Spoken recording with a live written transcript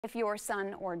If your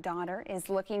son or daughter is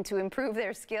looking to improve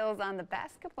their skills on the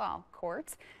basketball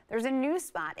courts, there's a new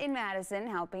spot in Madison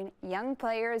helping young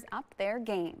players up their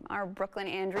game. Our Brooklyn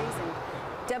Andrews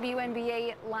and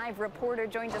WNBA live reporter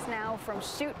joins us now from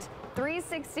Shoot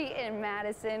 360 in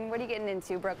Madison. What are you getting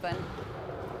into, Brooklyn?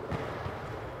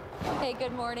 Hey,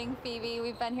 good morning, Phoebe.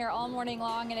 We've been here all morning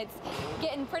long, and it's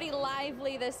getting pretty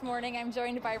lively this morning. I'm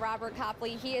joined by Robert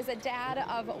Copley. He is a dad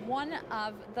of one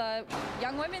of the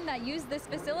young women that use this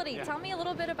facility. Yeah. Tell me a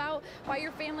little bit about why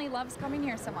your family loves coming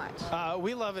here so much.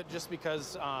 We love it just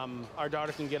because our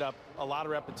daughter can get up a lot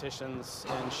of repetitions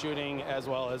in shooting as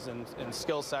well as in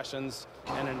skill sessions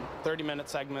and in 30-minute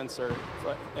segments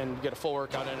and get a full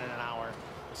workout in an hour.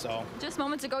 So just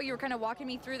moments ago, you were kind of walking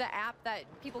me through the app that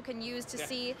people can use to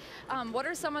see what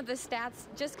are some of the stats,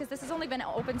 just because this has only been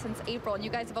open since April and you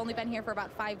guys have only been here for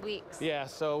about 5 weeks. Yeah,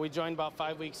 so we joined about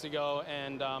 5 weeks ago,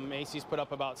 and Macy's put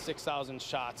up about 6,000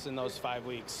 shots in those 5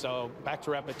 weeks. So back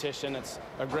to repetition, it's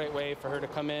a great way for her to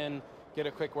come in, get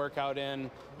a quick workout in,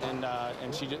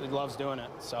 and she loves doing it.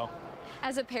 So.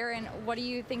 As a parent, what do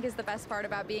you think is the best part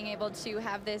about being able to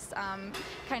have this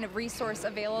kind of resource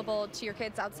available to your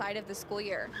kids outside of the school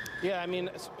year? Yeah, I mean,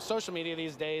 social media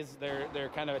these days, they're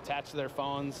kind of attached to their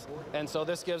phones, and so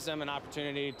this gives them an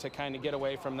opportunity to kind of get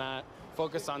away from that,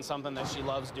 focus on something that she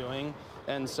loves doing,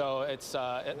 and so it's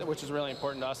which is really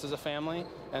important to us as a family,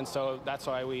 and so that's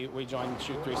why we joined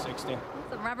Shoot 360.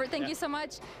 Awesome. Robert, thank you so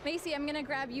much. Macy, I'm going to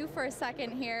grab you for a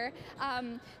second here.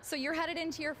 So you're headed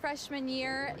into your freshman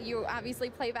year. You obviously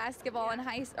play basketball in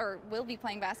will be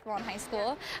playing basketball in high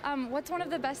school. What's one of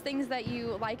the best things that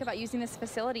you like about using this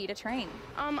facility to train?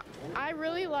 I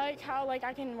really like how I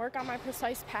can work on my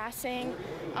precise passing,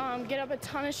 get up a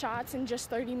ton of shots in just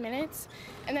 30 minutes,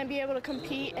 and then be able to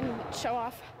compete and show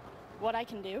off what I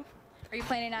can do. Are you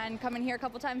planning on coming here a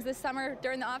couple times this summer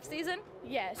during the off season?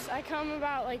 Yes, I come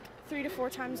about 3 to 4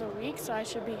 times a week, so I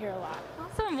should be here a lot.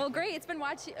 Awesome. Well, great. It's been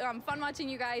fun watching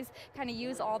you guys kind of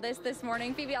use all this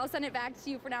morning. Phoebe, I'll send it back to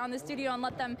you for now in the studio and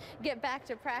let them get back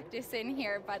to practice in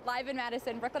here. But live in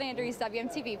Madison, Brooklyn Andrews,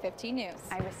 WMTV 15 News.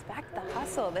 I respect the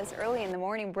hustle this early in the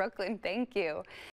morning, Brooklyn. Thank you.